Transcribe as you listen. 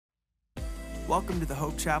Welcome to the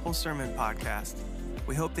Hope Chapel Sermon Podcast.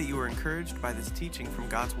 We hope that you were encouraged by this teaching from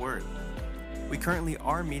God's Word. We currently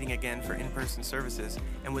are meeting again for in-person services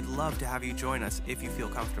and would love to have you join us if you feel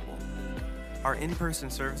comfortable. Our in-person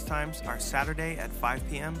service times are Saturday at 5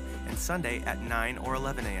 p.m. and Sunday at 9 or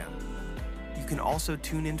 11 a.m. You can also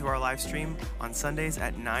tune into our live stream on Sundays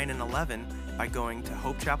at 9 and 11 by going to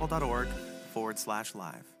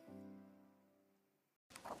hopechapel.org/live.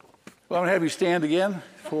 Well, I'm going to have you stand again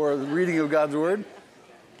for the reading of God's Word.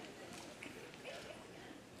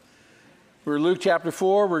 We're in Luke chapter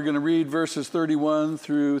 4. We're going to read verses 31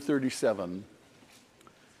 through 37.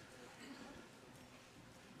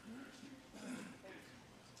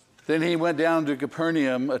 Then he went down to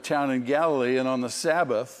Capernaum, a town in Galilee, and on the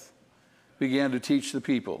Sabbath began to teach the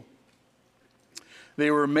people.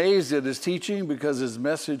 They were amazed at his teaching because his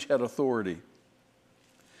message had authority.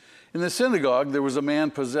 In the synagogue, there was a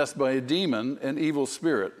man possessed by a demon, an evil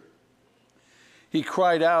spirit. He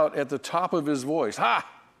cried out at the top of his voice, "Ha!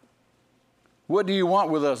 What do you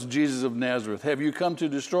want with us, Jesus of Nazareth? Have you come to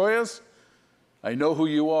destroy us? I know who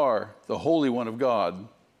you are, the Holy One of God."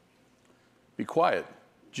 "Be quiet,"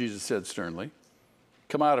 Jesus said sternly.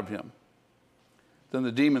 "Come out of him." Then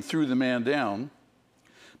the demon threw the man down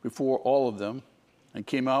before all of them and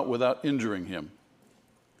came out without injuring him.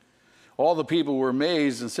 All the people were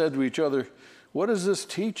amazed and said to each other, "What is this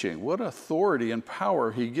teaching? What authority and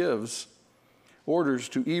power he gives orders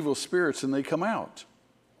to evil spirits and they come out."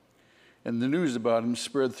 And the news about him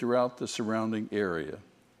spread throughout the surrounding area.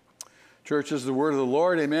 Church, this is the word of the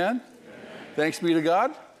Lord. Amen? Amen. Thanks be to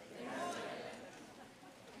God. Amen.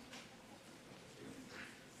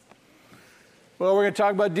 Well, we're going to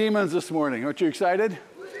talk about demons this morning. Aren't you excited?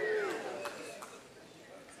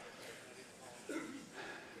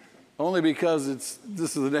 Only because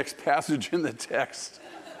this is the next passage in the text.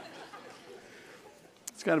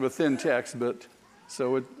 It's kind of a thin text, but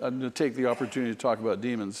I'm going to take the opportunity to talk about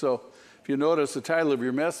demons. So if you notice, the title of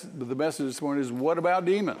the message this morning is, "What About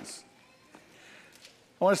Demons?"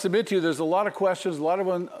 I want to submit to you there's a lot of questions, a lot of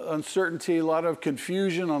uncertainty, a lot of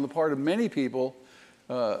confusion on the part of many people,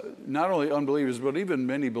 not only unbelievers, but even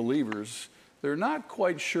many believers. They're not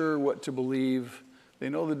quite sure what to believe. They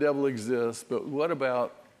know the devil exists, but what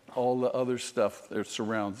about all the other stuff that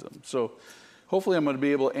surrounds them? So hopefully I'm going to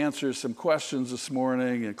be able to answer some questions this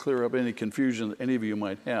morning and clear up any confusion that any of you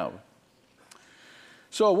might have.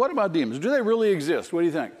 So what about demons? Do they really exist? What do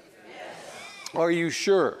you think? Yes. Are you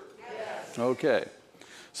sure? Yes. Okay.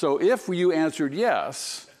 So if you answered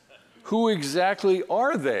yes, who exactly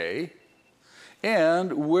are they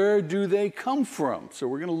and where do they come from? So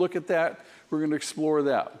we're going to look at that. We're going to explore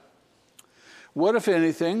that. What, if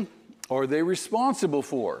anything, are they responsible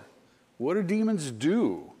for? What do demons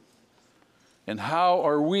do? And how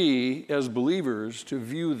are we as believers to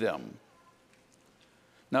view them?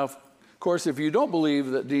 Now, of course, if you don't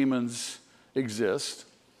believe that demons exist,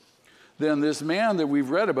 then this man that we've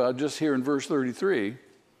read about just here in verse 33,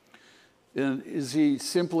 is he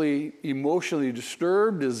simply emotionally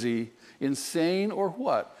disturbed? Is he insane or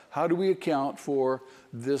what? How do we account for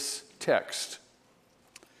this text?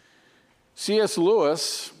 C.S.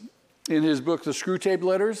 Lewis, in his book, The Screwtape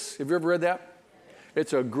Letters, have you ever read that?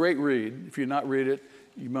 It's a great read. If you've not read it,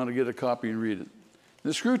 you want to get a copy and read it. In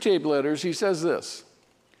The Screwtape Letters, he says this: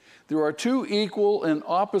 "There are two equal and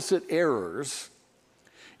opposite errors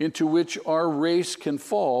into which our race can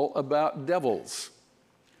fall about devils.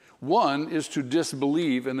 One is to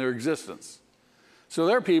disbelieve in their existence." So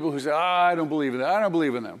there are people who say, "I don't believe in that. I don't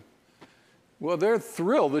believe in them." Well, they're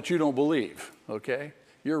thrilled that you don't believe, okay?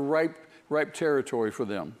 You're ripe territory for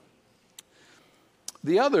them.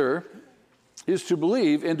 The other is to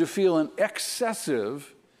believe and to feel an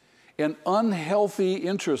excessive and unhealthy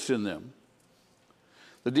interest in them.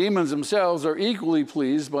 The demons themselves are equally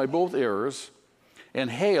pleased by both errors and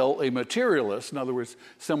hail a materialist, in other words,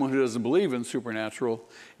 someone who doesn't believe in supernatural,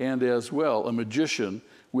 and as well a magician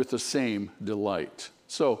with the same delight.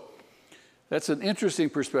 So that's an interesting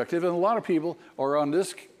perspective, and a lot of people are on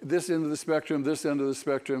this end of the spectrum, this end of the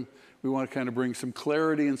spectrum. We want to kind of bring some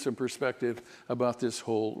clarity and some perspective about this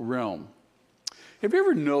whole realm. Have you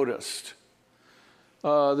ever noticed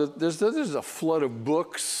that there's a flood of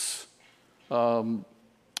books,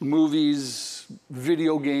 movies,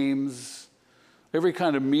 video games, every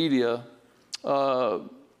kind of media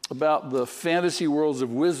about the fantasy worlds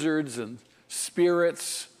of wizards and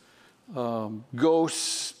spirits,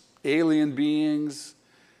 ghosts, alien beings,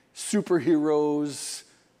 superheroes,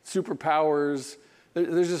 superpowers?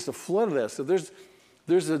 There's just a flood of that stuff.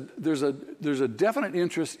 There's a definite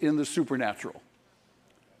interest in the supernatural.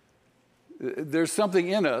 There's something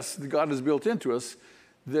in us that God has built into us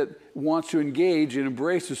that wants to engage and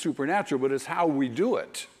embrace the supernatural, but it's how we do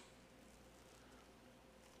it.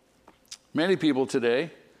 Many people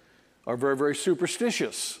today are very, very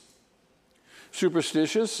superstitious.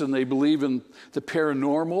 And they believe in the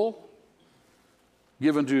paranormal,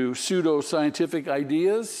 given to pseudo-scientific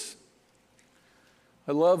ideas.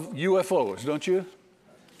 I love UFOs, don't you? You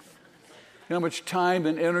know how much time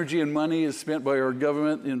and energy and money is spent by our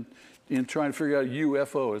government in trying to figure out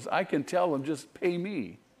UFOs? I can tell them, just pay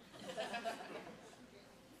me.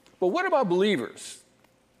 But what about believers?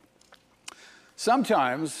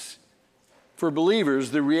 Sometimes, for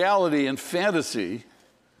believers, the reality and fantasy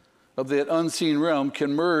of that unseen realm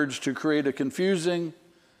can merge to create a confusing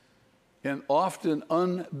and often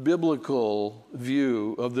unbiblical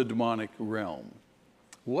view of the demonic realm.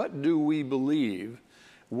 What do we believe?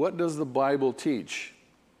 What does the Bible teach?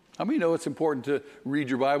 How many know it's important to read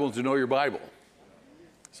your Bible and to know your Bible?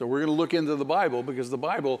 So we're going to look into the Bible because the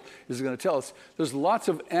Bible is going to tell us. There's lots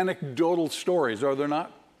of anecdotal stories, are there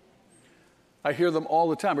not? I hear them all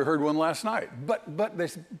the time. I heard one last night.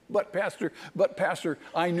 But Pastor,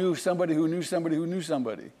 I knew somebody who knew somebody who knew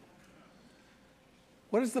somebody.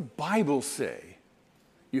 What does the Bible say?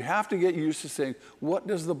 You have to get used to saying, what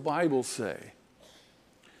does the Bible say?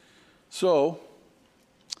 So,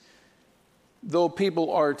 though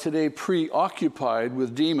people are today preoccupied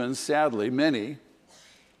with demons, sadly, many,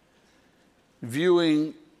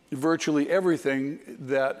 viewing virtually everything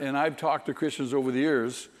that, and I've talked to Christians over the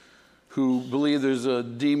years who believe there's a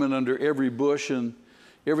demon under every bush and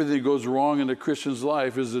everything that goes wrong in a Christian's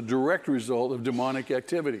life is a direct result of demonic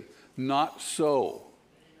activity. Not so.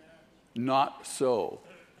 Not so.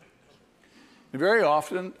 And very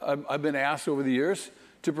often, I've been asked over the years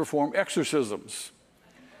to perform exorcisms.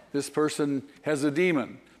 This person has a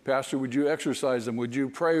demon. Pastor, would you exorcise them? Would you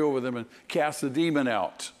pray over them and cast the demon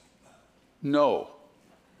out? No.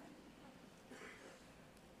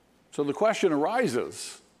 So the question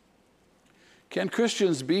arises, can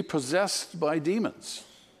Christians be possessed by demons?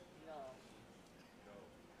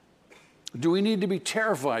 Do we need to be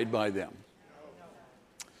terrified by them?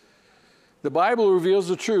 The Bible reveals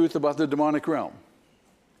the truth about the demonic realm,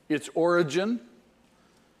 its origin,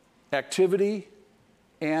 activity,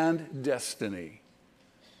 and destiny.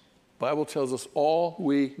 The Bible tells us all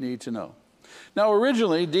we need to know. Now,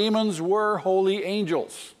 originally, demons were holy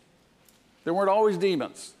angels. They weren't always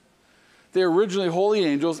demons. They were originally holy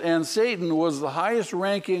angels, and Satan was the highest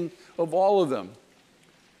ranking of all of them.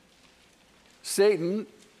 Satan,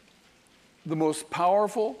 the most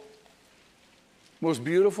powerful, most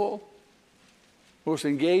beautiful, most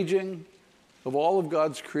engaging of all of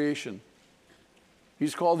God's creation.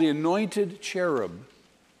 He's called the anointed cherub.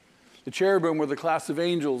 The cherubim were the class of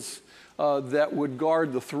angels that would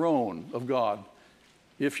guard the throne of God.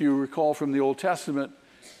 If you recall from the Old Testament,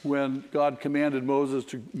 when God commanded Moses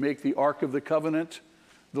to make the Ark of the Covenant,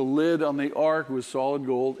 the lid on the Ark was solid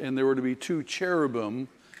gold, and there were to be 2 cherubim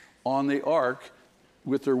on the Ark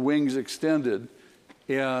with their wings extended.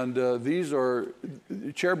 And these are,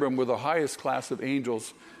 cherubim were the highest class of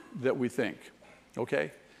angels that we think,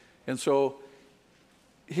 okay? And so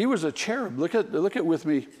he was a cherub. Look at with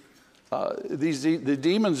me. The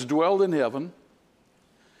demons dwelled in heaven.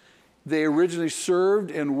 They originally served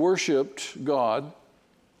and worshiped God.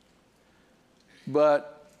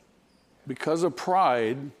 But because of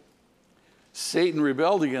pride, Satan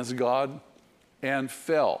rebelled against God and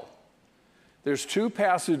fell. There's 2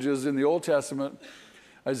 passages in the Old Testament,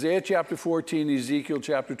 Isaiah chapter 14, Ezekiel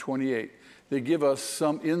chapter 28. They give us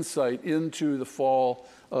some insight into the fall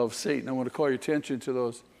of Satan. I want to call your attention to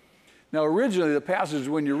those. Now, originally, the passages,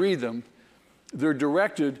 when you read them, they're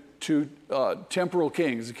directed to temporal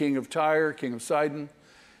kings, the king of Tyre, king of Sidon.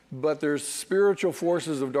 But there's spiritual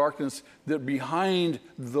forces of darkness that behind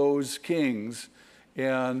those kings.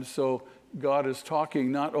 And so God is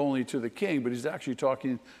talking not only to the king, but he's actually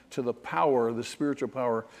talking to the power, the spiritual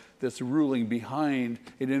power that's ruling behind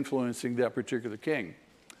and influencing that particular king.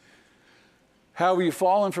 How have you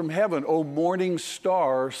fallen from heaven, O morning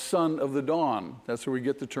star, son of the dawn? That's where we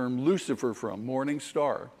get the term Lucifer from, morning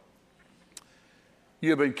star. You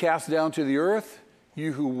have been cast down to the earth,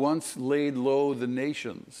 you who once laid low the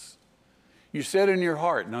nations. You said in your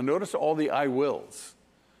heart, now notice all the I wills.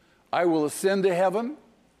 I will ascend to heaven.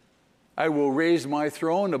 I will raise my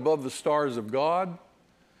throne above the stars of God.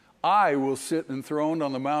 I will sit enthroned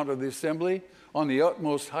on the mount of the assembly, on the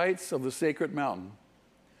utmost heights of the sacred mountain.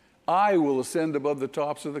 I will ascend above the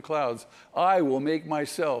tops of the clouds. I will make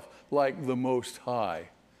myself like the Most High.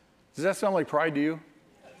 Does that sound like pride to you?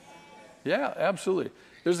 Yeah, absolutely.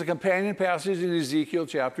 There's a companion passage in Ezekiel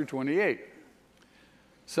chapter 28.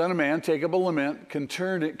 Son of man, take up a lament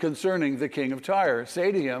concerning the king of Tyre.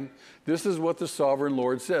 Say to him, this is what the sovereign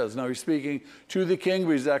Lord says. Now he's speaking to the king,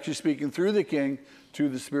 but he's actually speaking through the king to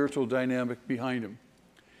the spiritual dynamic behind him.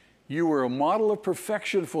 You were a model of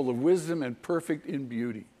perfection, full of wisdom and perfect in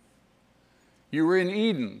beauty. You were in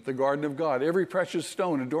Eden, the garden of God. Every precious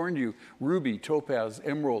stone adorned you: ruby, topaz,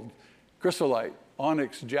 emerald, chrysolite,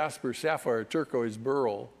 onyx, jasper, sapphire, turquoise,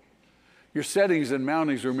 beryl. Your settings and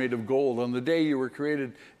mountings were made of gold. On the day you were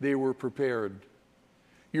created, they were prepared.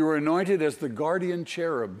 You were anointed as the guardian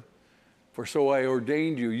cherub, for so I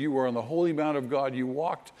ordained you. You were on the holy mount of God. You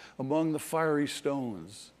walked among the fiery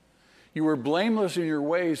stones. You were blameless in your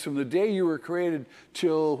ways from the day you were created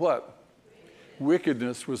till what?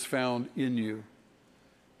 Wickedness was found in you.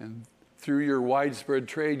 And through your widespread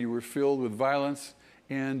trade, you were filled with violence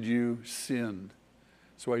and you sinned.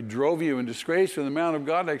 So I drove you in disgrace from the mount of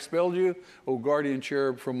God. I expelled you, O guardian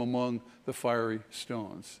cherub, from among the fiery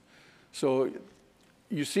stones. So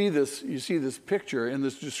you see this picture and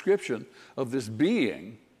this description of this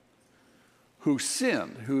being who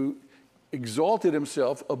sinned, who exalted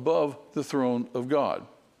himself above the throne of God.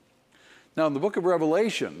 Now in the book of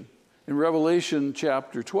Revelation, in Revelation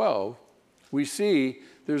chapter 12, we see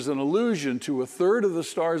there's an allusion to a third of the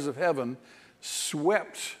stars of heaven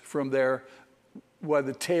swept from there by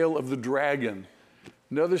the tail of the dragon.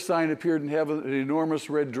 Another sign appeared in heaven, an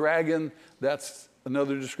enormous red dragon. That's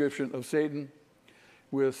another description of Satan,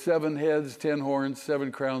 with 7 heads, 10 horns,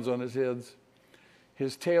 7 crowns on his heads.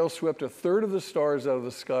 His tail swept a third of the stars out of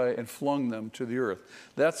the sky and flung them to the earth.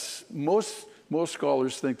 That's most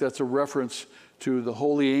scholars think that's a reference to the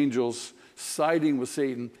holy angels siding with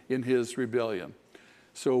Satan in his rebellion.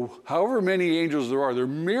 So however many angels there are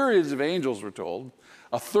myriads of angels, we're told.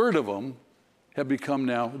 A third of them have become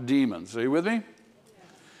now demons. Are you with me?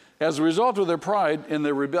 As a result of their pride and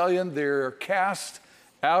their rebellion, they're cast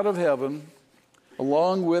out of heaven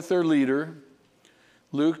along with their leader.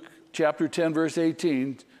 Luke chapter 10, verse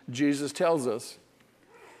 18, Jesus tells us,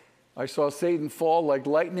 I saw Satan fall like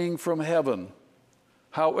lightning from heaven.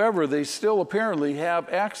 However, they still apparently have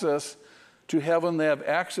access to heaven. They have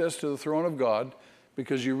access to the throne of God,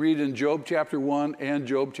 because you read in Job chapter 1 and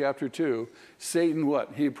Job chapter 2, Satan,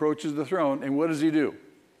 what? He approaches the throne, and what does he do?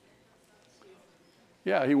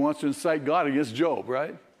 Yeah, he wants to incite God against Job,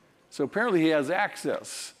 right? So apparently he has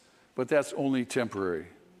access, but that's only temporary.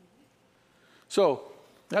 So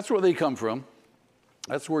that's where they come from.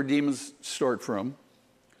 That's where demons start from.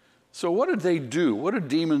 So what did they do? What did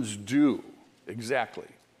demons do exactly?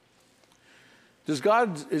 Does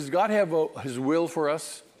God have his will for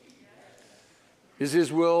us? Is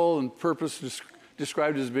his will and purpose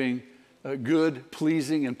described as being good,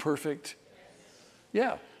 pleasing, and perfect?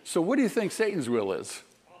 Yeah. So what do you think Satan's will is?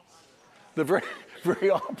 The very,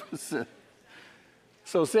 very opposite.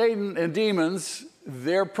 So Satan and demons,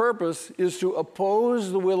 their purpose is to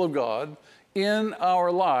oppose the will of God in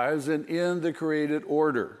our lives and in the created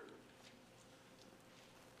order.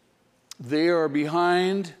 They are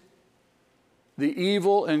behind the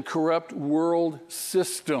evil and corrupt world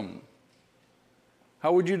system.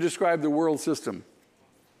 How would you describe the world system?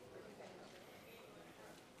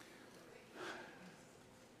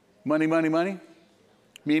 Money, money, money.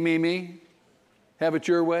 Me, me, me. Have it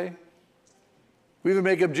your way. We even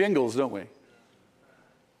make up jingles, don't we?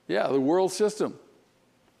 Yeah, the world system.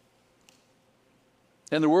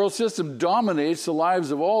 And the world system dominates the lives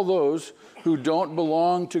of all those who don't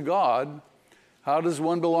belong to God. How does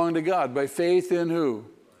one belong to God? By faith in who?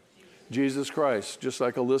 Jesus Christ, just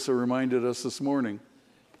like Alyssa reminded us this morning.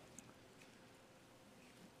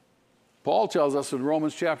 Paul tells us in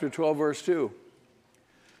Romans chapter 12, verse 2,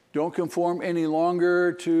 don't conform any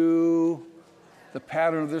longer to the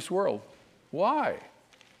pattern of this world. Why?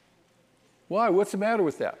 Why? What's the matter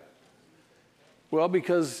with that? Well,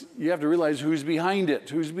 because you have to realize who's behind it.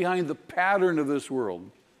 Who's behind the pattern of this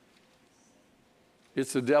world?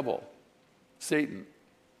 It's the devil, Satan.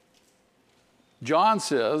 John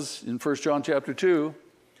says in 1 John chapter 2,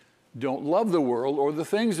 don't love the world or the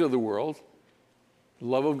things of the world. The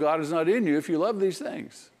love of God is not in you if you love these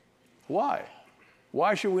things. Why?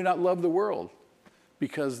 Why should we not love the world?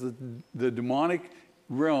 Because the demonic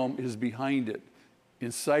realm is behind it,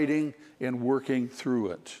 inciting and working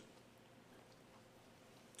through it.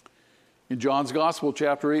 In John's Gospel,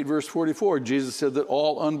 chapter 8, verse 44, Jesus said that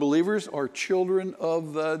all unbelievers are children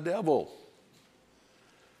of the devil.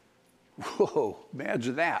 Whoa,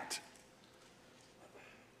 imagine that.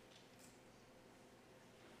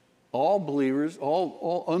 All believers,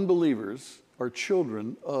 all unbelievers are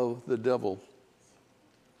children of the devil.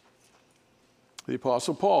 The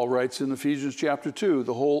Apostle Paul writes in Ephesians chapter 2,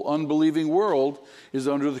 the whole unbelieving world is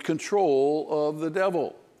under the control of the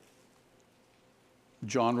devil.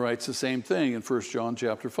 John writes the same thing in 1 John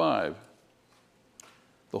chapter 5.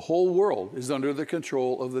 The whole world is under the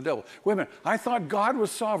control of the devil. Wait a minute, I thought God was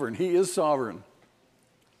sovereign. He is sovereign.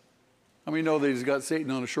 How many know that he's got Satan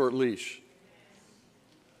on a short leash?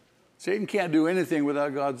 Satan can't do anything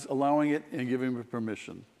without God's allowing it and giving him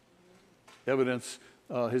permission. Evidence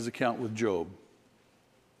his account with Job.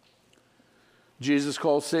 Jesus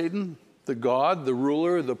calls Satan the God, the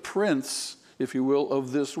ruler, the prince, if you will,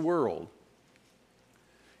 of this world.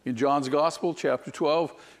 In John's Gospel, chapter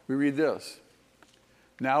 12, we read this.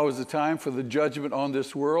 Now is the time for the judgment on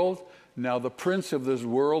this world. Now the prince of this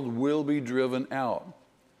world will be driven out.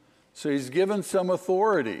 So he's given some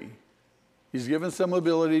authority. He's given some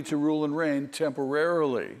ability to rule and reign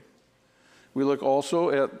temporarily. We look also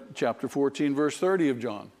at chapter 14, verse 30 of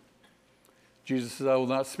John. Jesus says, I will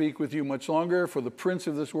not speak with you much longer, for the prince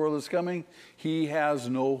of this world is coming. He has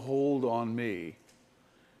no hold on me.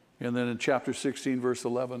 And then in chapter 16, verse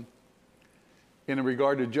 11, in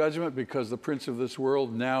regard to judgment, because the prince of this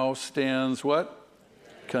world now stands what?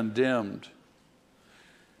 Condemned.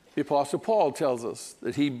 The Apostle Paul tells us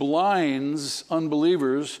that he blinds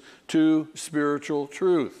unbelievers to spiritual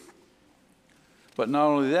truth. But not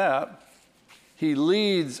only that, he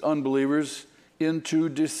leads unbelievers into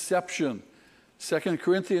deception. 2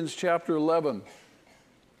 Corinthians chapter 11.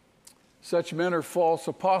 Such men are false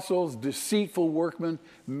apostles, deceitful workmen,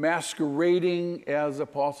 masquerading as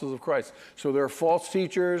apostles of Christ. So there are false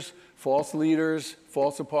teachers, false leaders,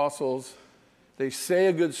 false apostles. They say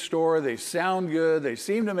a good story, they sound good, they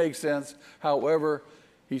seem to make sense. However,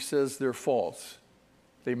 he says they're false.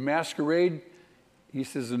 They masquerade. He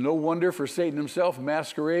says, no wonder, for Satan himself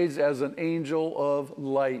masquerades as an angel of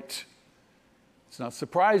light. It's not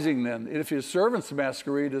surprising then, if his servants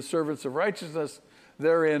masquerade as servants of righteousness,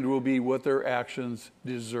 their end will be what their actions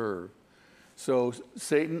deserve. So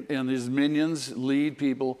Satan and his minions lead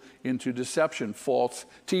people into deception, false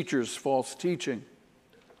teachers, false teaching.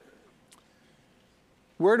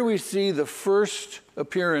 Where do we see the first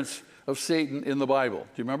appearance of Satan in the Bible? Do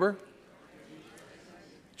you remember?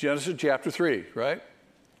 Genesis chapter 3, right?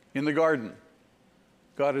 In the garden.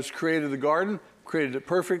 God has created the garden, created it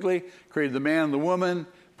perfectly, created the man and the woman,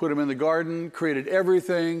 put them in the garden, created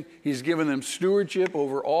everything. He's given them stewardship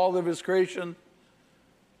over all of his creation.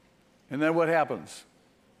 And then what happens?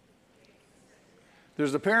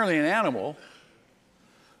 There's apparently an animal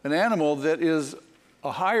that is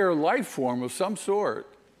a higher life form of some sort,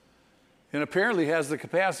 and apparently has the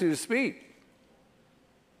capacity to speak.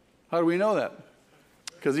 How do we know that?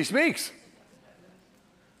 Because he speaks.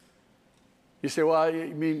 You say, well,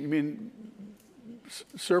 you mean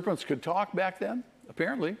serpents could talk back then?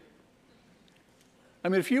 Apparently. I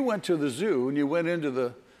mean, if you went to the zoo and you went into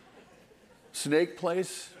the snake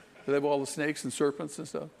place, they have all the snakes and serpents and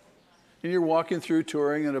stuff, and you're walking through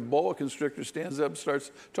touring and a boa constrictor stands up and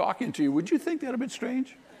starts talking to you, would you think that would have been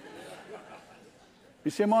strange?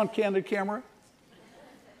 You see him on candid camera?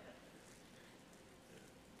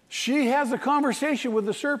 She has a conversation with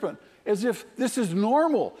the serpent as if this is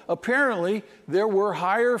normal. Apparently, there were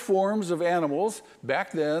higher forms of animals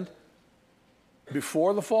back then,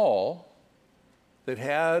 before the fall, that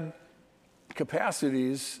had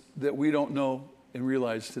capacities that we don't know and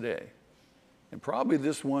realize today. And probably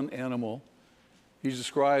this one animal, he's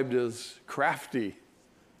described as crafty,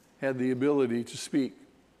 had the ability to speak.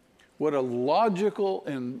 What a logical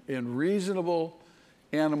and reasonable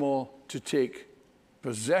animal to take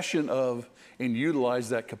possession of and utilize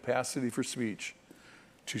that capacity for speech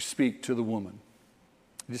to speak to the woman.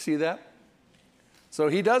 Did you see that? So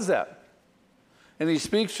he does that. And he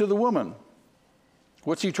speaks to the woman.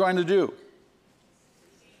 What's he trying to do?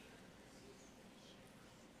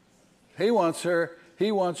 He wants her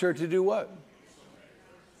to do what?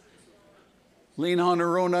 Lean on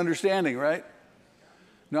her own understanding, right?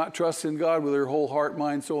 Not trust in God with her whole heart,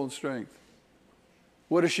 mind, soul, and strength.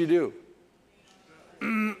 What does she do?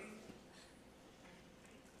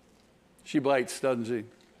 She bites, doesn't she?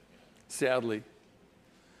 Sadly.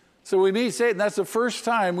 So we meet Satan. That's the first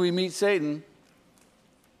time we meet Satan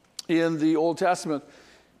in the Old Testament.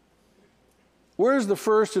 Where's the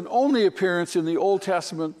first and only appearance in the Old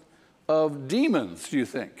Testament of demons, do you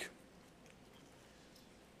think?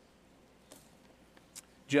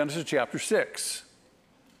 Genesis chapter 6.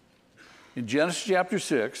 In Genesis chapter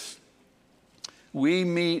 6, we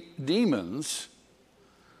meet demons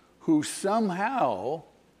who somehow,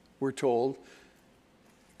 we're told,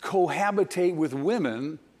 cohabitate with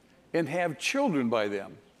women and have children by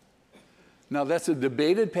them. Now, that's a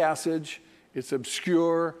debated passage, It's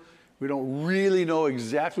obscure. We don't really know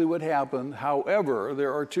exactly what happened. However,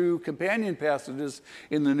 there are two companion passages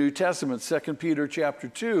in the New Testament. 2 Peter chapter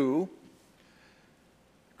 2,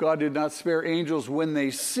 God did not spare angels when they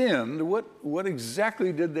sinned. What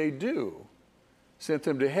exactly did they do? Sent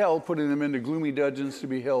them to hell, putting them into gloomy dungeons to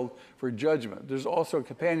be held for judgment. There's also a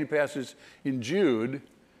companion passage in Jude,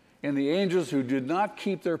 and the angels who did not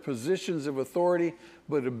keep their positions of authority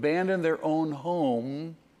but abandoned their own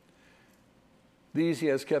home, these he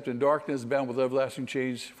has kept in darkness, bound with everlasting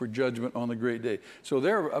chains for judgment on the great day. So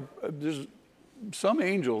there's some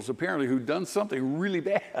angels apparently who've done something really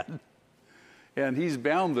bad, and he's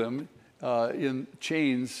bound them in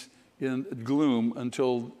chains in gloom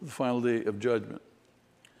until the final day of judgment.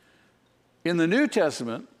 In the New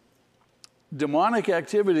Testament, demonic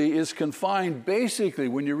activity is confined basically,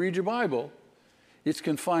 when you read your Bible, it's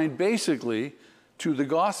confined basically to the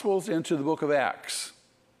Gospels and to the book of Acts.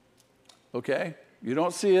 Okay? You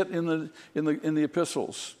don't see it in the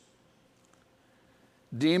epistles.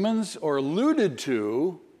 Demons are alluded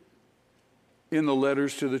to in the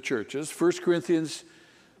letters to the churches. 1 Corinthians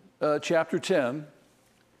chapter 10,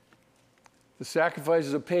 the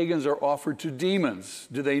sacrifices of pagans are offered to demons.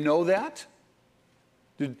 Do they know that?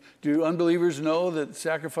 Do unbelievers know that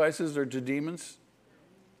sacrifices are to demons?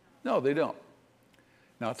 No, they don't.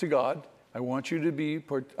 Not to God. I do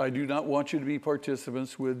not want you to be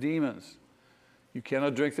participants with demons. You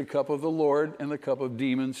cannot drink the cup of the Lord and the cup of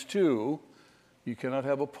demons too. You cannot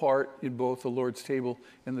have a part in both the Lord's table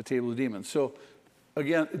and the table of demons. So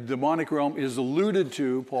again, demonic realm is alluded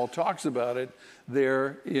to. Paul talks about it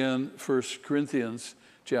there in 1 Corinthians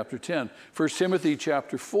chapter 10. 1 Timothy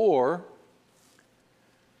chapter 4,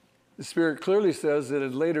 the Spirit clearly says that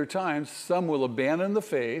in later times, some will abandon the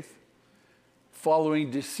faith, following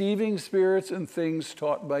deceiving spirits and things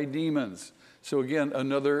taught by demons. So again,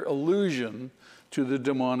 another allusion to the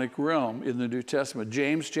demonic realm in the New Testament.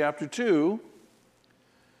 James chapter 2,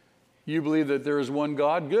 you believe that there is one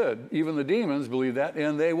God? Good. Even the demons believe that,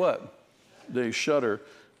 and they what? They shudder.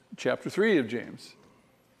 Chapter 3 of James.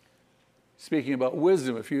 Speaking about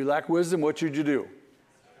wisdom. If you lack wisdom, what should you do?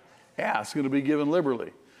 Ask, and it'll be given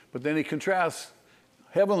liberally. But then he contrasts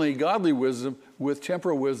heavenly, godly wisdom with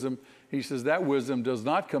temporal wisdom. He says that wisdom does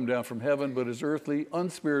not come down from heaven, but is earthly,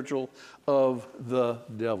 unspiritual, of the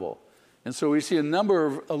devil. And so we see a number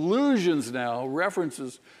of allusions now,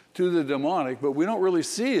 references to the demonic, but we don't really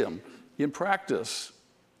see them in practice.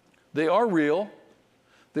 They are real.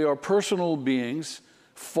 They are personal beings,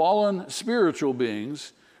 fallen spiritual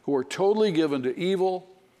beings who are totally given to evil,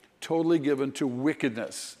 totally given to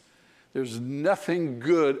wickedness. There's nothing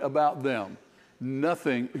good about them.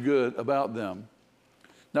 Nothing good about them.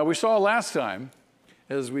 Now, we saw last time,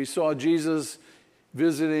 as we saw Jesus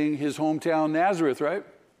visiting his hometown Nazareth, right?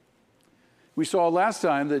 We saw last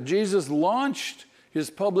time that Jesus launched his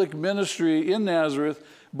public ministry in Nazareth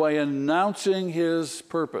by announcing his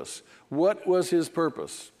purpose. What was his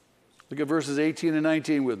purpose? Look at verses 18 and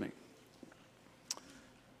 19 with me.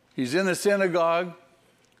 He's in the synagogue.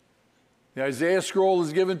 The Isaiah scroll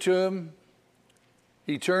is given to him.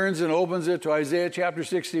 He turns and opens it to Isaiah chapter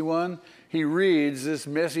 61. He reads this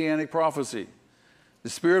messianic prophecy. The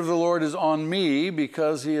Spirit of the Lord is on me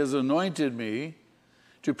because he has anointed me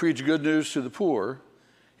to preach good news to the poor.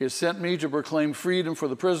 He has sent me to proclaim freedom for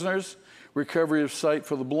the prisoners, recovery of sight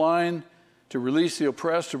for the blind, to release the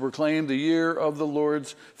oppressed, to proclaim the year of the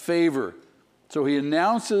Lord's favor. So he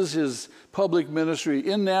announces his public ministry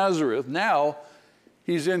in Nazareth. Now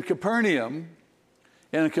he's in Capernaum,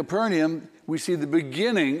 and in Capernaum we see the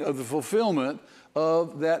beginning of the fulfillment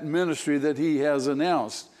of that ministry that he has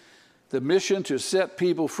announced. The mission to set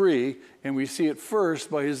people free, and we see it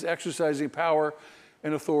first by his exercising power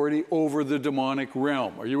and authority over the demonic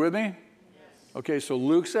realm. Are you with me? Yes. Okay, so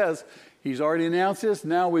Luke says he's already announced this.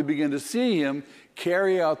 Now we begin to see him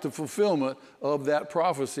carry out the fulfillment of that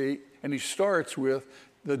prophecy, and he starts with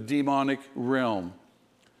the demonic realm.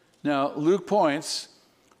 Now, Luke points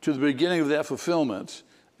to the beginning of that fulfillment,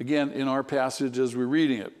 again, in our passage as we're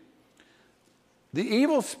reading it. The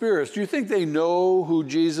evil spirits, do you think they know who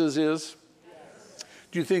Jesus is? Yes.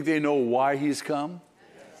 Do you think they know why he's come?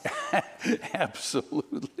 Yes.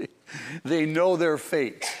 Absolutely. They know their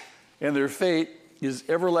fate, and their fate is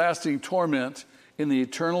everlasting torment in the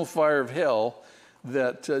eternal fire of hell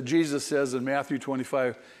that Jesus says in Matthew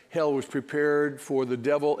 25, hell was prepared for the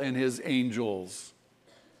devil and his angels.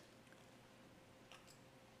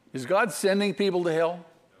 Is God sending people to hell?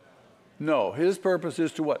 No. His purpose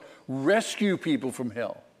is to what? Rescue people from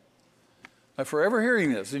hell. I'm forever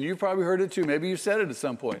hearing this, and you've probably heard it too. Maybe you said it at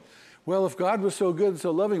some point. Well, if God was so good and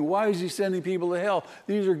so loving, why is he sending people to hell?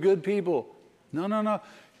 These are good people. No, no, no.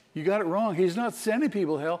 You got it wrong. He's not sending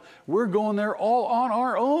people to hell. We're going there all on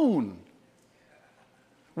our own.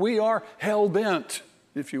 We are hell-bent,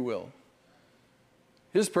 if you will.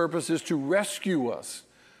 His purpose is to rescue us.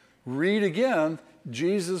 Read again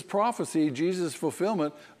Jesus' prophecy, Jesus'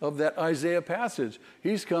 fulfillment of that Isaiah passage.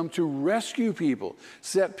 He's come to rescue people,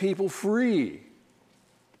 set people free,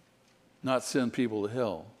 not send people to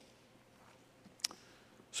hell.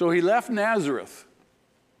 So he left Nazareth.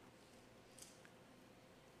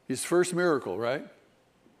 His first miracle, right?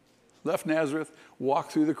 Left Nazareth,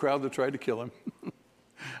 walked through the crowd that tried to kill him.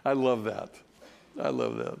 I love that. I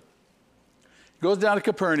love that. Goes down to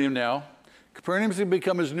Capernaum now. Capernaum's going to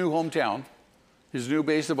become his new hometown, his new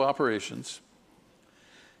base of operations.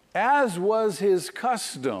 As was his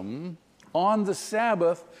custom, on the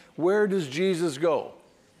Sabbath, where does Jesus go?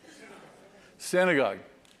 Synagogue.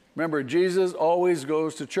 Remember, Jesus always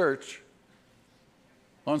goes to church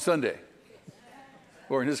on Sunday,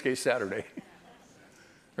 or in his case, Saturday,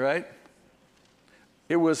 right?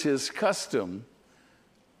 It was his custom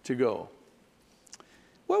to go.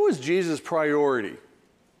 What was Jesus' priority?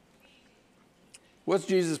 What's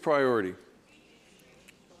Jesus' priority?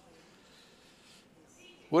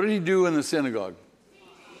 What did he do in the synagogue?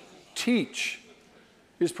 Teach.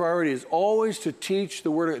 His priority is always to teach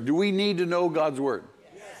the Word of God. Do we need to know God's Word?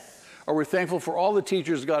 Yes. Are we thankful for all the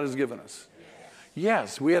teachers God has given us?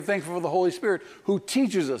 Yes. We are thankful for the Holy Spirit who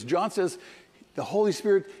teaches us. John says, the Holy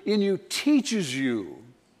Spirit in you teaches you.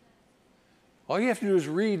 All you have to do is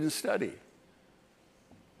read and study.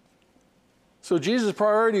 So Jesus'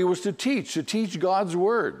 priority was to teach God's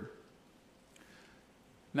Word.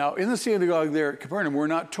 Now, in the synagogue there at Capernaum, we're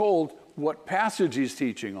not told what passage he's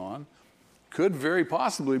teaching on. Could very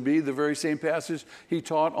possibly be the very same passage he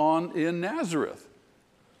taught on in Nazareth,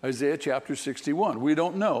 Isaiah chapter 61. We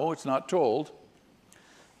don't know, it's not told.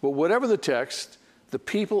 But whatever the text, the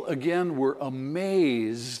people again were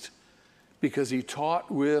amazed because he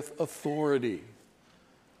taught with authority.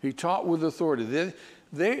 He taught with authority.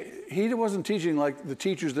 He wasn't teaching like the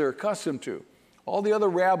teachers they're accustomed to. All the other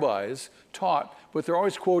rabbis taught, but they're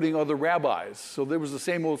always quoting other rabbis. So there was the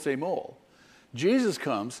same old, same old. Jesus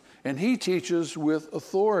comes and he teaches with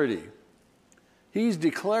authority. He's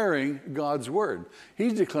declaring God's word.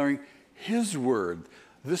 He's declaring his word.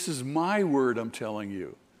 This is my word I'm telling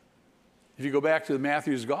you. If you go back to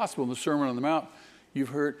Matthew's gospel in the Sermon on the Mount,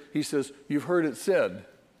 he says, you've heard it said,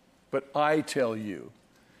 but I tell you.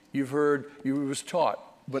 You've heard, it was taught,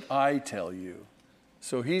 but I tell you.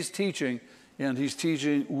 So he's teaching, and he's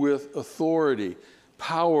teaching with authority,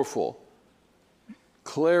 powerful,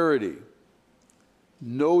 clarity.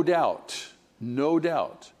 No doubt,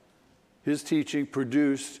 his teaching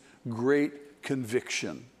produced great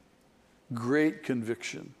conviction. Great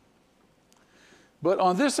conviction. But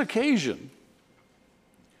on this occasion,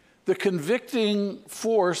 the convicting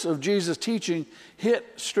force of Jesus' teaching hit,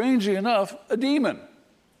 strangely enough, a demon.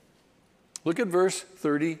 Look at verse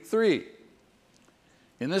 33.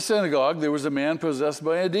 In the synagogue, there was a man possessed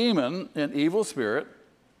by a demon, an evil spirit.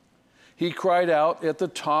 He cried out at the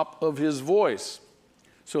top of his voice.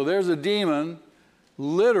 So there's a demon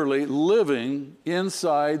literally living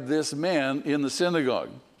inside this man in the synagogue.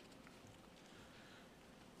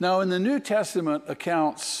 Now, in the New Testament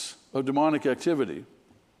accounts of demonic activity,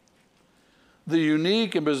 the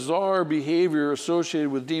unique and bizarre behavior associated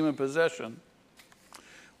with demon possession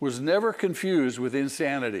was never confused with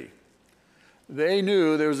insanity. They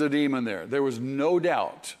knew there was a demon there. There was no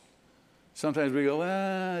doubt. Sometimes we go,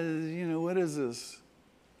 what is this?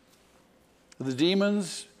 The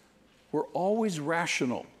demons were always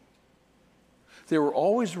rational. They were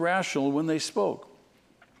always rational when they spoke.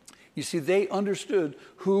 You see, they understood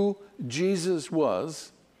who Jesus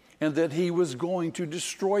was and that he was going to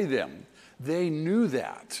destroy them. They knew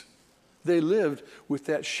that. They lived with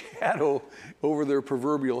that shadow over their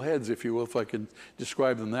proverbial heads, if you will, if I can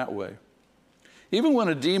describe them that way. Even when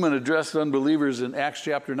a demon addressed unbelievers in Acts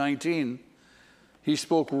chapter 19, he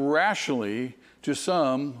spoke rationally to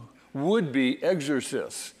some would-be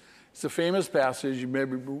exorcists. It's a famous passage. You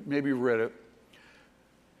maybe read it.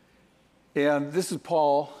 And this is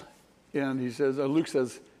Paul, and he says, Luke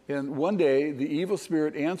says, and one day the evil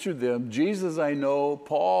spirit answered them, Jesus I know,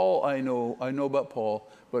 Paul I know about Paul,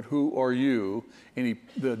 but who are you? And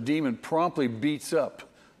the demon promptly beats up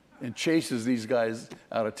and chases these guys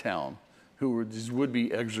out of town, who were these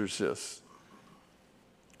would-be exorcists.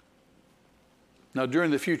 Now,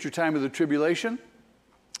 during the future time of the tribulation,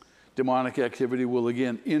 demonic activity will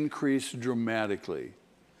again increase dramatically.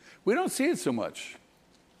 We don't see it so much.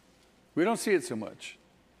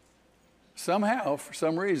 Somehow, for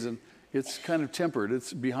some reason, It's kind of tempered.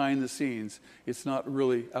 It's behind the scenes. It's not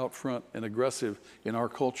really out front and aggressive in our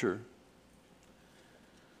culture.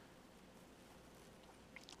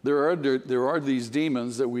 There are these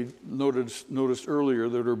demons that we noticed earlier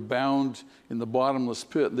that are bound in the bottomless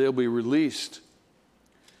pit. They'll be released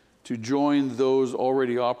to join those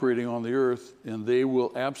already operating on the earth, and they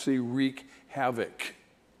will absolutely wreak havoc.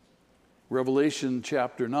 Revelation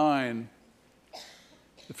chapter 9,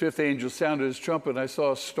 the fifth angel sounded his trumpet, and I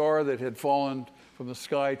saw a star that had fallen from the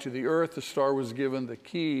sky to the earth. The star was given the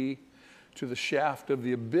key to the shaft of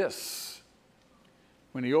the abyss.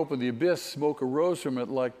 When he opened the abyss, smoke arose from it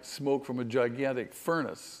like smoke from a gigantic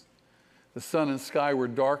furnace. The sun and sky were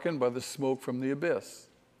darkened by the smoke from the abyss.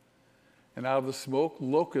 And out of the smoke,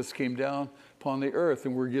 locusts came down upon the earth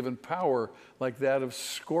and were given power like that of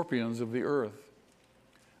scorpions of the earth.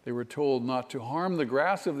 They were told not to harm the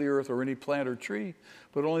grass of the earth or any plant or tree,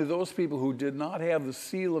 but only those people who did not have the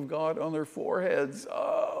seal of God on their foreheads.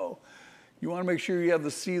 Oh, you want to make sure you have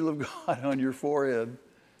the seal of God on your forehead.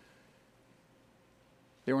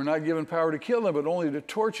 They were not given power to kill them, but only to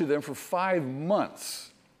torture them for 5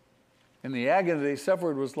 months. And the agony they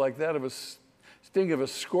suffered was like that of a sting of a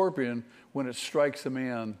scorpion when it strikes a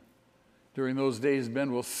man. During those days,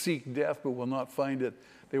 men will seek death, but will not find it.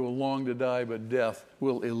 They will long to die, but death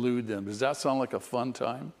will elude them. Does that sound like a fun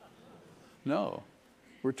time? No.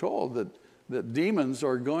 We're told that demons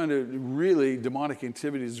are going to really, demonic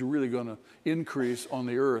activity is really going to increase on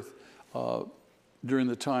the earth during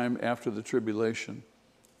the time after the tribulation.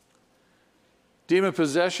 Demon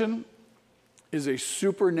possession is a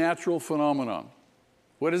supernatural phenomenon.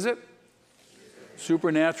 What is it?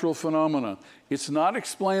 Supernatural phenomenon. It's not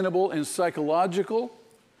explainable in psychological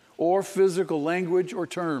or physical language or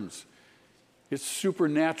terms. It's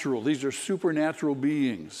supernatural. These are supernatural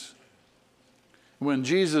beings. When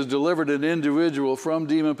Jesus delivered an individual from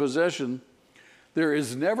demon possession, there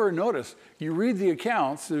is never, notice, you read the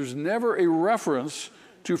accounts, there's never a reference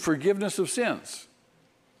to forgiveness of sins.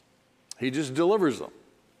 He just delivers them.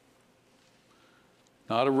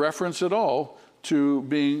 Not a reference at all to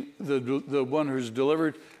being the one who's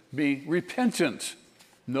delivered being repentant.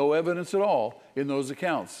 No evidence at all in those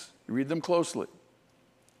accounts. You read them closely.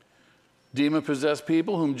 Demon-possessed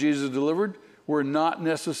people whom Jesus delivered were not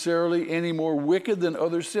necessarily any more wicked than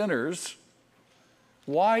other sinners.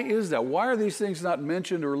 Why is that? Why are these things not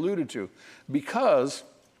mentioned or alluded to? Because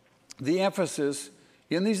the emphasis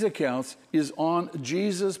in these accounts is on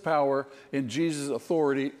Jesus' power and Jesus'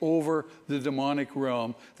 authority over the demonic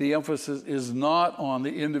realm. The emphasis is not on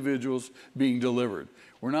the individuals being delivered.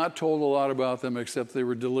 We're not told a lot about them except they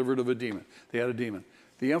were delivered of a demon. They had a demon.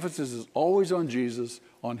 The emphasis is always on Jesus,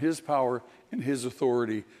 on his power and his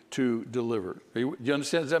authority to deliver. Do you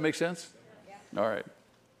understand? Does that make sense? Yeah. All right.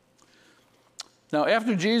 Now,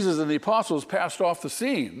 after Jesus and the apostles passed off the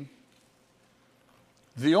scene,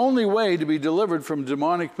 the only way to be delivered from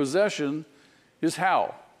demonic possession is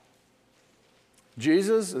how?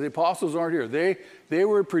 Jesus, the apostles aren't here. They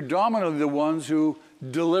were predominantly the ones who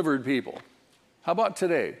delivered people. How about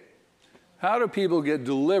today? How do people get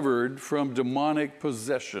delivered from demonic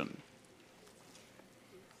possession?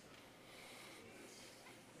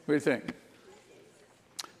 What do you think?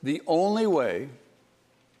 The only way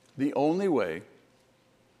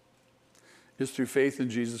is through faith in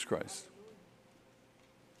Jesus Christ.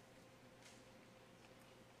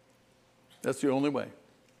 That's the only way.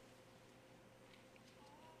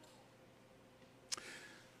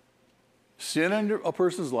 Sin in a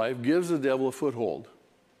person's life gives the devil a foothold.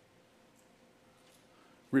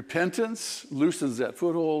 Repentance loosens that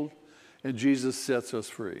foothold, and Jesus sets us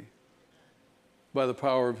free by the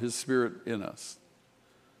power of his Spirit in us.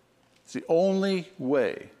 It's the only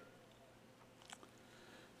way.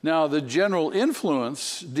 Now, the general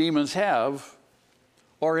influence demons have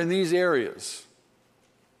are in these areas.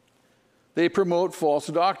 They promote false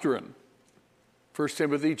doctrine. 1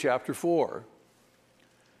 Timothy chapter 4.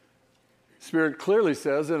 Spirit clearly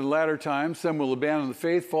says that in latter times some will abandon the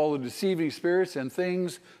faith, follow deceiving spirits and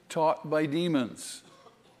things taught by demons.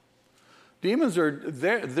 Demons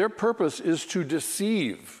their purpose is to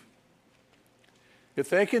deceive. If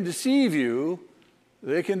they can deceive you,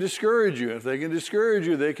 they can discourage you. If they can discourage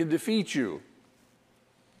you, they can defeat you.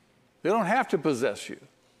 They don't have to possess you.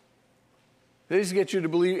 They just get you to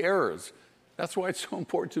believe errors. That's why it's so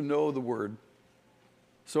important to know the Word.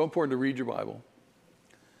 So important to read your Bible.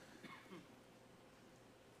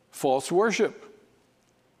 False worship.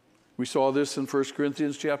 We saw this in 1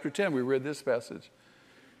 Corinthians chapter 10. We read this passage.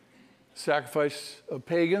 Sacrifice of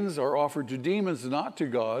pagans are offered to demons, not to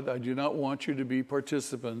God. I do not want you to be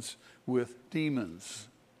participants with demons.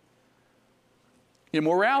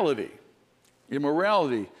 Immorality.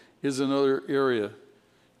 Immorality is another area.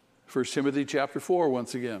 1 Timothy chapter 4,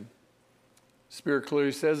 once again. Spirit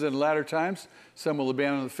clearly says that in latter times, some will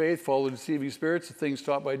abandon the faith, follow deceiving spirits, the things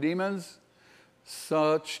taught by demons.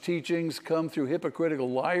 Such teachings come through hypocritical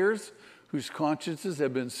liars whose consciences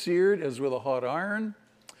have been seared as with a hot iron.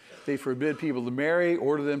 They forbid people to marry,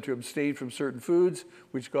 order them to abstain from certain foods,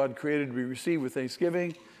 which God created to be received with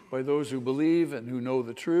thanksgiving by those who believe and who know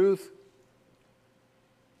the truth.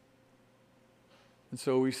 And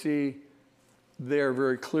so we see there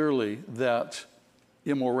very clearly that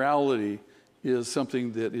immorality is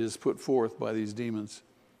something that is put forth by these demons.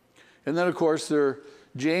 And then, of course,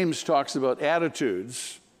 James talks about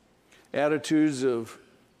attitudes of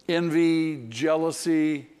envy,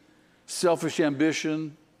 jealousy, selfish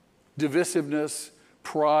ambition, divisiveness,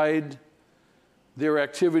 pride. Their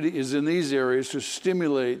activity is in these areas to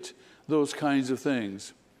stimulate those kinds of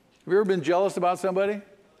things. Have you ever been jealous about somebody?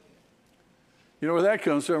 You know where that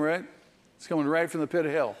comes from, right? It's coming right from the pit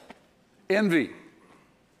of hell. Envy.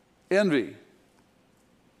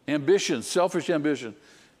 Ambition, selfish ambition.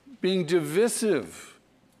 Being divisive.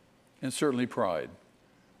 And certainly pride.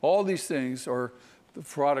 All these things are the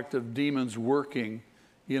product of demons working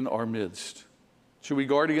in our midst. Should we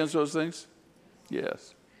guard against those things?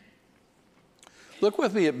 Yes. Look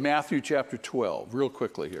with me at Matthew chapter 12, real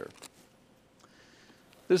quickly here.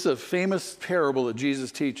 This is a famous parable that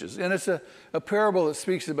Jesus teaches, and it's a parable that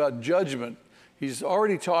speaks about judgment. He's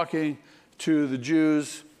already talking to the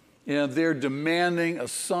Jews, and they're demanding a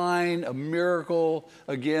sign, a miracle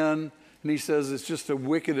again. And he says it's just a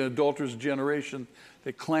wicked and adulterous generation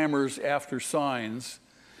that clamors after signs.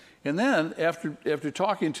 And then, after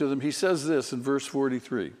talking to them, he says this in verse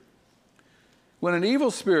 43. When an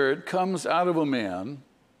evil spirit comes out of a man,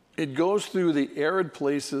 it goes through the arid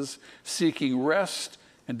places seeking rest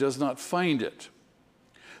and does not find it.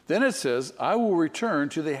 Then it says, I will return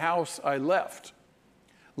to the house I left.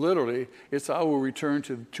 Literally, it's I will return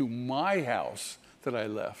to my house that I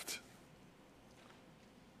left.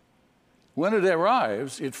 When it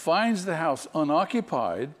arrives, it finds the house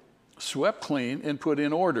unoccupied, swept clean, and put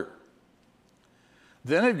in order.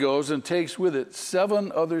 Then it goes and takes with it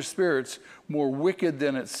 7 other spirits more wicked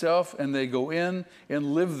than itself, and they go in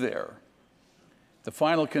and live there. The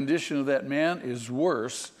final condition of that man is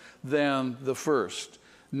worse than the first.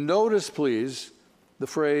 Notice, please, the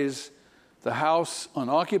phrase, the house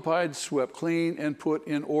unoccupied, swept clean, and put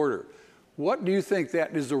in order. What do you think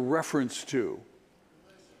that is a reference to?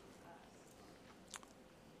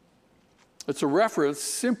 It's a reference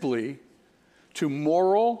simply to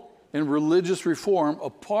moral and religious reform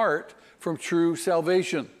apart from true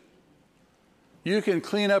salvation. You can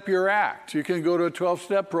clean up your act. You can go to a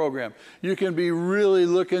 12-step program. You can be really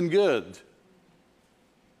looking good.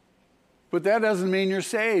 But that doesn't mean you're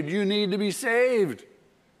saved. You need to be saved.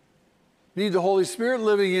 You need the Holy Spirit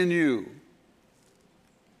living in you.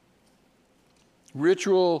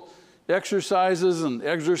 Ritual exercises and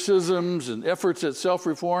exorcisms and efforts at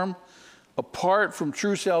self-reform apart from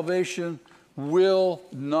true salvation will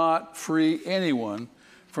not free anyone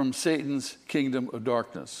from Satan's kingdom of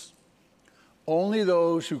darkness. Only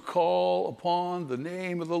those who call upon the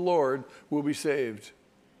name of the Lord will be saved.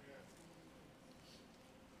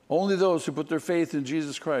 Only those who put their faith in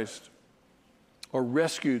Jesus Christ are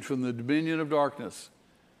rescued from the dominion of darkness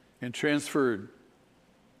and transferred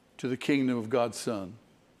to the kingdom of God's Son.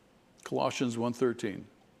 Colossians 1:13.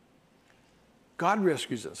 God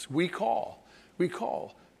rescues us. We call. We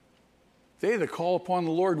call. They that call upon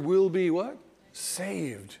the Lord will be what?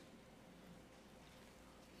 Saved.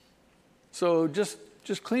 So just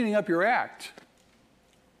cleaning up your act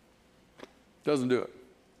doesn't do it.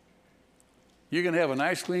 You can have a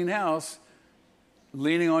nice clean house,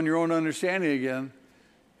 leaning on your own understanding again,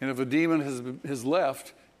 and if a demon has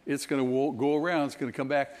left, it's going to go around, it's going to come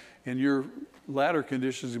back, and your latter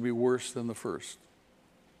condition is going to be worse than the first,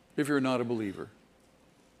 if you're not a believer.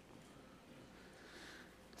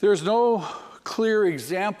 There's no clear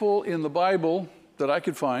example in the Bible that I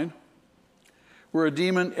could find where a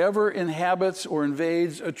demon ever inhabits or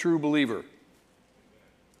invades a true believer.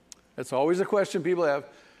 That's always a question people have.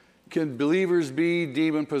 Can believers be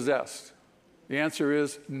demon-possessed? The answer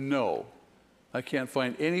is no. I can't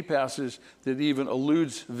find any passage that even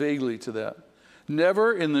alludes vaguely to that.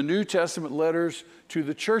 Never in the New Testament letters to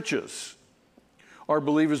the churches are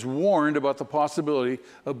believers warned about the possibility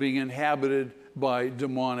of being inhabited by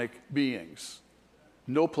demonic beings.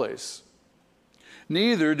 No place.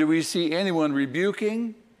 Neither do we see anyone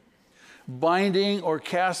rebuking, binding, or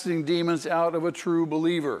casting demons out of a true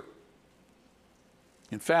believer.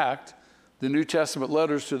 In fact, The New Testament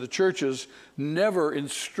letters to the churches never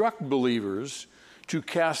instruct believers to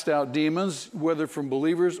cast out demons, whether from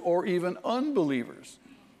believers or even unbelievers.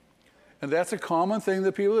 And that's a common thing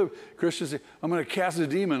that people do. Christians say, I'm going to cast a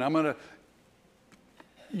demon.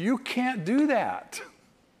 You can't do that.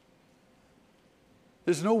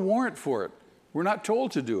 There's no warrant for it. We're not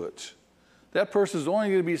told to do it. That person is only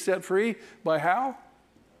going to be set free by how?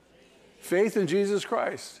 Faith in Jesus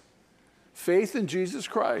Christ. Faith in Jesus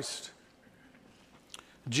Christ.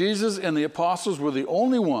 Jesus and the apostles were the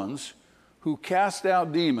only ones who cast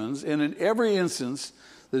out demons, and in every instance,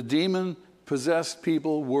 the demon-possessed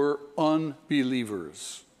people were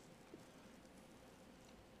unbelievers.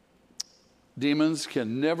 Demons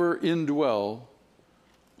can never indwell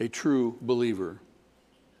a true believer.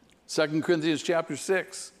 2 Corinthians chapter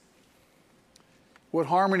 6. What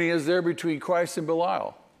harmony is there between Christ and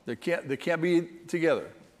Belial? They can't be together.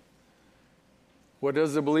 What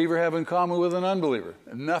does the believer have in common with an unbeliever?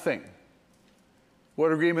 Nothing.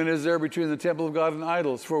 What agreement is there between the temple of God and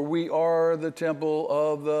idols? For we are the temple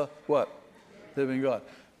of the what? Living God.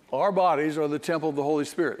 Our bodies are the temple of the Holy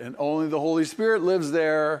Spirit, and only the Holy Spirit lives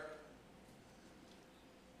there.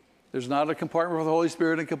 There's not a compartment for the Holy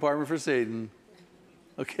Spirit and a compartment for Satan.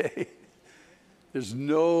 Okay? There's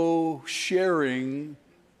no sharing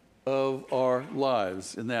of our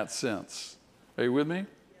lives in that sense. Are you with me?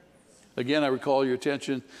 Again, I recall your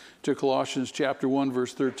attention to Colossians chapter 1,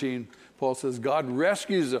 verse 13. Paul says, God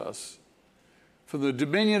rescues us from the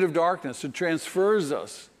dominion of darkness and transfers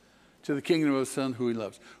us to the kingdom of His Son who He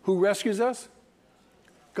loves. Who rescues us?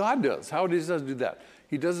 God does. How does He do that?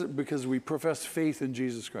 He does it because we profess faith in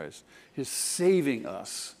Jesus Christ. He's saving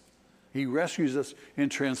us. He rescues us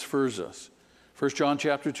and transfers us. 1 John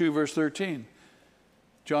chapter 2, verse 13.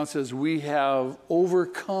 John says, we have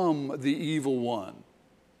overcome the evil one.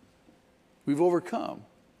 We've overcome.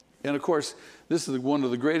 And of course, this is one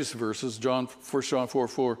of the greatest verses, 1 John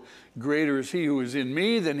 4:4. Greater is He who is in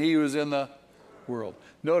me than he who is in the world.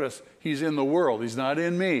 Notice, He's in the world. He's not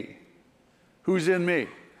in me. Who's in me?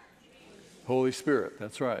 Holy Spirit.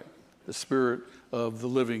 That's right. The Spirit of the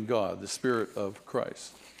living God, the Spirit of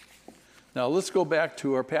Christ. Now let's go back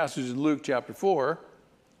to our passage in Luke chapter 4.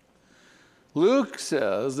 Luke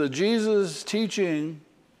says that Jesus' teaching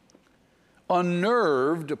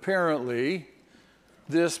unnerved, apparently,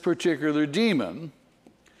 this particular demon,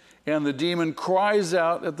 and the demon cries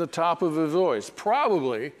out at the top of his voice,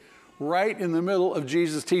 probably right in the middle of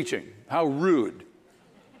Jesus' teaching. How rude.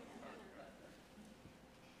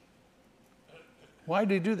 Why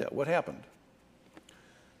did he do that? What happened?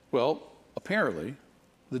 Well, apparently,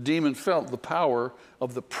 the demon felt the power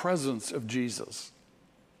of the presence of Jesus.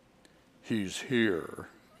 He's here.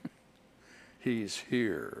 He's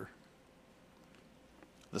here.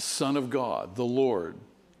 The Son of God, the Lord,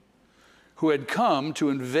 who had come to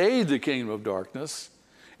invade the kingdom of darkness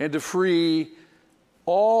and to free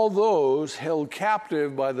all those held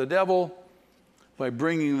captive by the devil by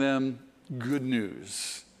bringing them good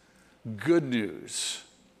news. Good news.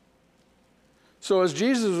 So as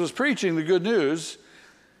Jesus was preaching the good news,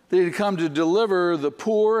 that He'd come to deliver the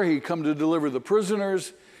poor, He'd come to deliver the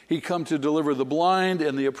prisoners, He'd come to deliver the blind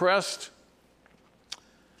and the oppressed.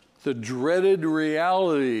 The dreaded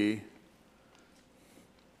reality,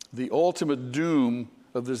 the ultimate doom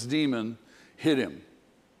of this demon hit him.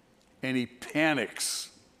 And he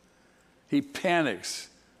panics. He panics.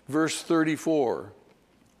 Verse 34.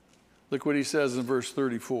 Look what he says in verse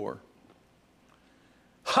 34.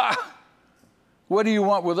 Ha! What do you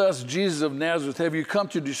want with us, Jesus of Nazareth? Have you come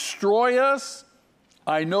to destroy us?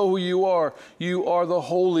 I know who you are. You are the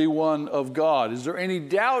Holy One of God. Is there any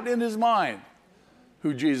doubt in his mind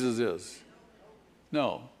who Jesus is?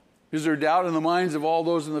 No. Is there doubt in the minds of all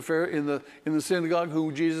those in the synagogue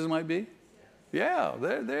who Jesus might be? Yeah,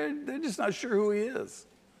 they're just not sure who He is.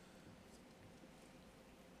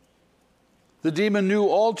 The demon knew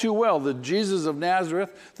all too well that Jesus of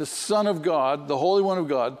Nazareth, the Son of God, the Holy One of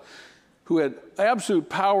God, who had absolute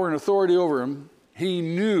power and authority over him, he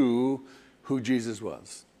knew who Jesus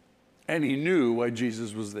was. And he knew why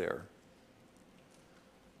Jesus was there.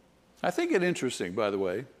 I think it interesting, by the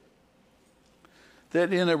way,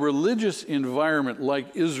 that in a religious environment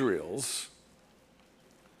like Israel's,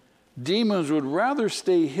 demons would rather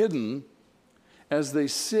stay hidden as they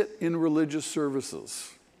sit in religious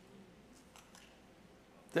services.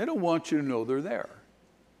 They don't want you to know they're there.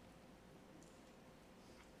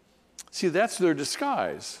 See, that's their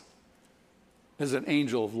disguise as an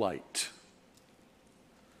angel of light.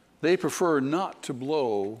 They prefer not to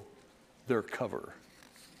blow their cover.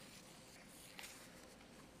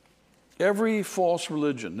 Every false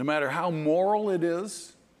religion, no matter how moral it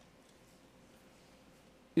is,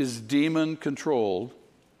 is demon controlled,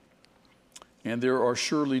 and there are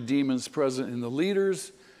surely demons present in the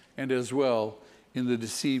leaders and as well in the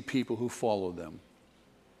deceived people who follow them.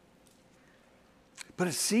 But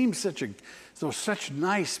it seems they're such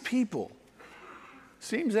nice people.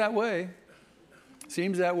 Seems that way.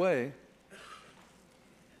 Seems that way.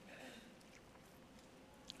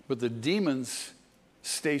 But the demons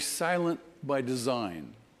stay silent by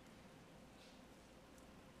design.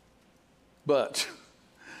 But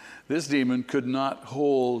this demon could not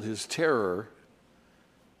hold his terror,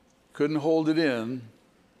 couldn't hold it in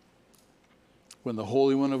when the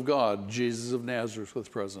Holy One of God, Jesus of Nazareth, was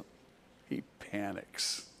present. He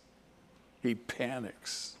panics. He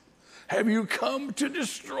panics. Have you come to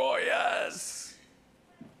destroy us?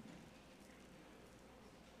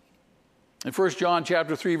 In 1 John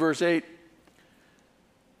chapter 3, verse 8,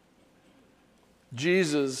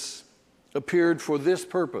 Jesus appeared for this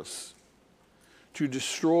purpose, to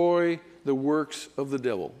destroy the works of the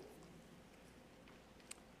devil.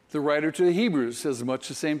 The writer to the Hebrews says much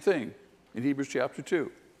the same thing in Hebrews chapter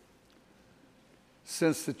 2.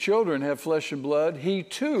 Since the children have flesh and blood, he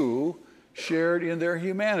too shared in their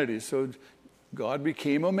humanity. So God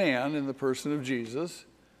became a man in the person of Jesus,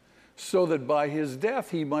 so that by his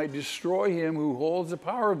death he might destroy him who holds the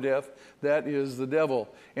power of death, that is the devil,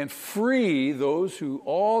 and free those who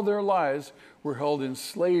all their lives were held in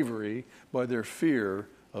slavery by their fear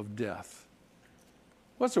of death.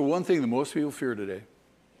 What's the one thing that most people fear today?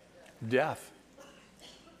 Death.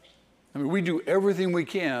 I mean, we do everything we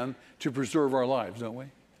can to preserve our lives, don't we?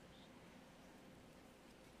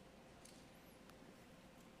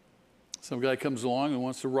 Some guy comes along and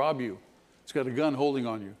wants to rob you. He's got a gun holding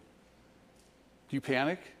on you. Do you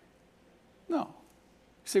panic? No. You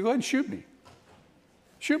say, go ahead and shoot me.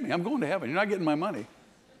 Shoot me. I'm going to heaven. You're not getting my money.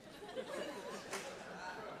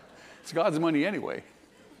 It's God's money anyway.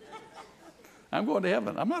 I'm going to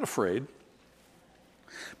heaven. I'm not afraid.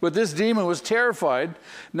 But this demon was terrified,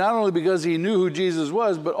 not only because he knew who Jesus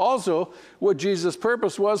was, but also what Jesus'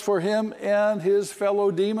 purpose was for him and his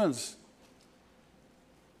fellow demons.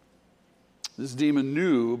 This demon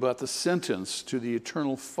knew about the sentence to the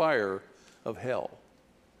eternal fire of hell.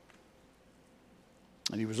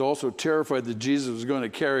 And he was also terrified that Jesus was going to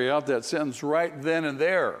carry out that sentence right then and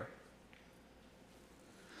there.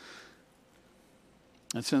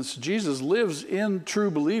 And since Jesus lives in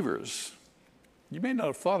true believers, you may not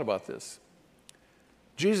have thought about this.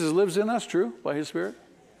 Jesus lives in us, true, by his Spirit.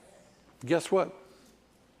 Guess what?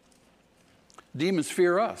 Demons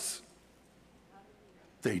fear us.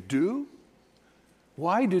 They do?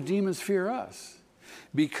 Why do demons fear us?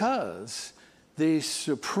 Because they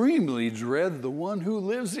supremely dread the one who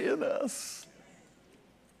lives in us.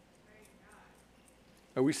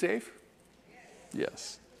 Are we safe?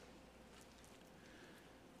 Yes.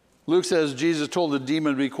 Luke says Jesus told the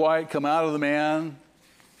demon to be quiet, come out of the man.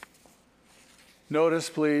 Notice,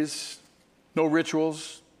 please, no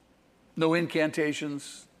rituals, no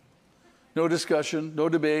incantations, no discussion, no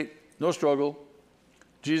debate, no struggle.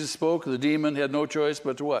 Jesus spoke, the demon had no choice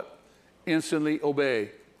but to what? Instantly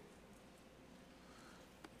obey.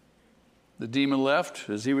 The demon left,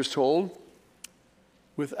 as he was told,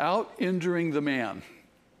 without injuring the man.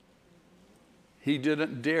 He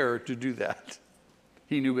didn't dare to do that.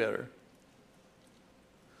 He knew better.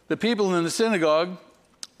 The people in the synagogue,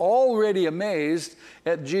 already amazed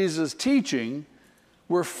at Jesus' teaching,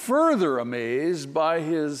 were further amazed by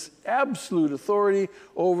his absolute authority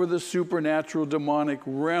over the supernatural demonic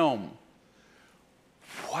realm.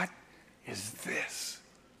 What is this?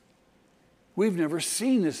 We've never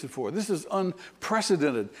seen this before. This is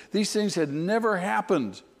unprecedented. These things had never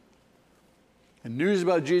happened. And news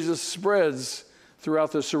about Jesus spreads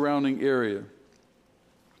throughout the surrounding area.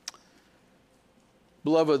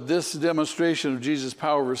 Beloved, this demonstration of Jesus'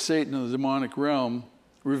 power over Satan in the demonic realm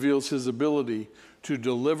reveals his ability to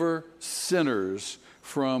deliver sinners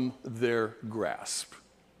from their grasp.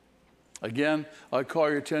 Again, I call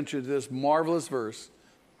your attention to this marvelous verse.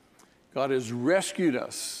 God has rescued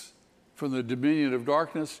us from the dominion of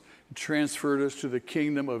darkness and transferred us to the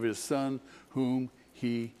kingdom of his Son, whom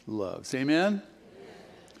he loves. Amen? Amen.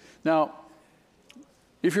 Now,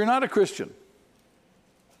 if you're not a Christian,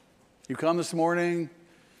 you come this morning,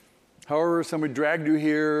 however, somebody dragged you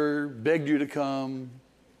here, begged you to come.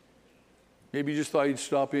 Maybe you just thought you'd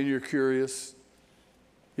stop in, you're curious.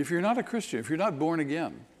 If you're not a Christian, if you're not born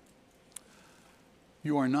again,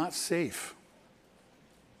 you are not safe.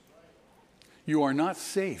 You are not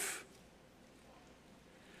safe.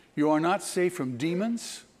 You are not safe from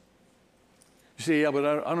demons. You say, yeah, but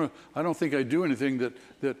I don't think I do anything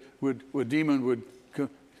that a demon would.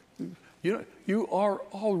 You are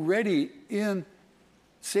already in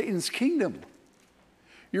Satan's kingdom.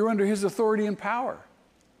 You're under his authority and power.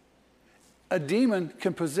 A demon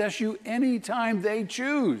can possess you anytime they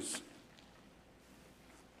choose.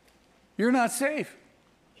 You're not safe.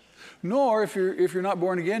 Nor, if you're not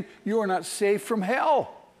born again, you are not safe from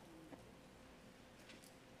hell.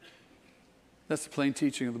 That's the plain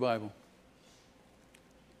teaching of the Bible.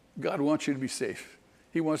 God wants you to be safe.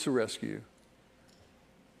 He wants to rescue you.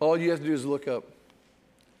 All you have to do is look up.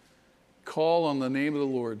 Call on the name of the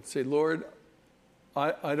Lord. Say, Lord,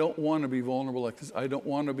 I don't want to be vulnerable like this. I don't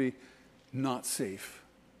want to be not safe.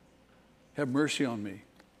 Have mercy on me.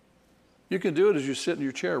 You can do it as you sit in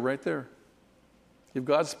your chair right there. If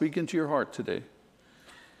God's speaking to your heart today,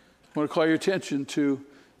 I want to call your attention to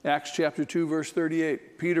Acts chapter 2, verse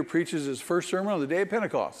 38. Peter preaches his first sermon on the day of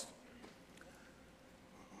Pentecost.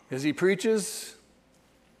 As he preaches,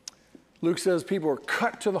 Luke says people are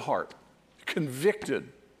cut to the heart, convicted.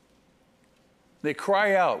 They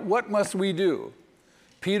cry out, what must we do?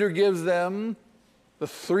 Peter gives them the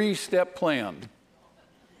 3-step plan.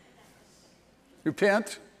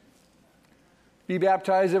 Repent, be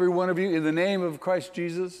baptized, every one of you, in the name of Christ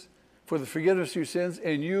Jesus for the forgiveness of your sins,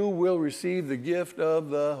 and you will receive the gift of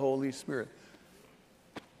the Holy Spirit.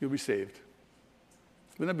 You'll be saved.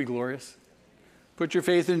 Wouldn't that be glorious? Put your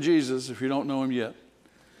faith in Jesus if you don't know him yet.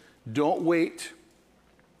 Don't wait.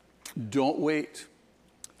 Don't wait.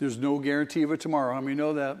 There's no guarantee of it tomorrow. How many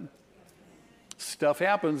know that? Stuff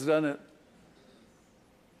happens, doesn't it?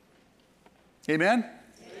 Amen?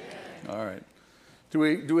 Amen. All right. Do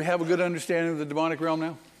we have a good understanding of the demonic realm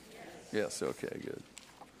now? Yes. Okay, good.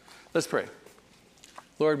 Let's pray.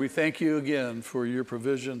 Lord, we thank you again for your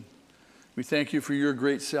provision. We thank you for your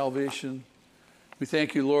great salvation. We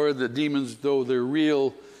thank you, Lord, that demons, though they're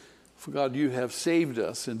real, for God, you have saved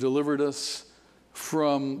us and delivered us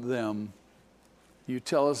from them. You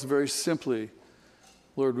tell us very simply,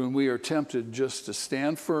 Lord, when we are tempted, just to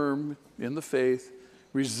stand firm in the faith,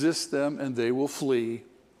 resist them, and they will flee.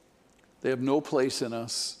 They have no place in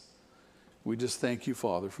us. We just thank you,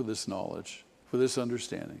 Father, for this knowledge, for this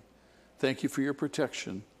understanding. Thank you for your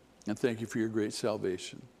protection, and thank you for your great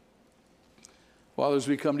salvation. Father, as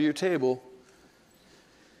we come to your table,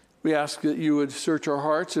 we ask that you would search our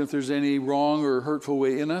hearts, and if there's any wrong or hurtful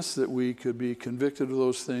way in us, that we could be convicted of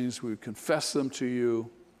those things. We would confess them to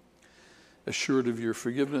you, assured of your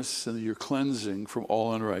forgiveness and your cleansing from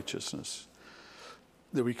all unrighteousness.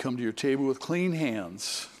 That we come to your table with clean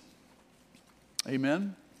hands.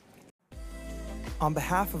 Amen. On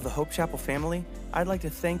behalf of the Hope Chapel family, I'd like to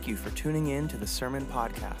thank you for tuning in to the Sermon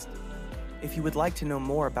Podcast. If you would like to know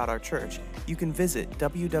more about our church, you can visit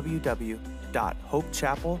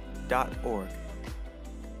www.hopechapel.org.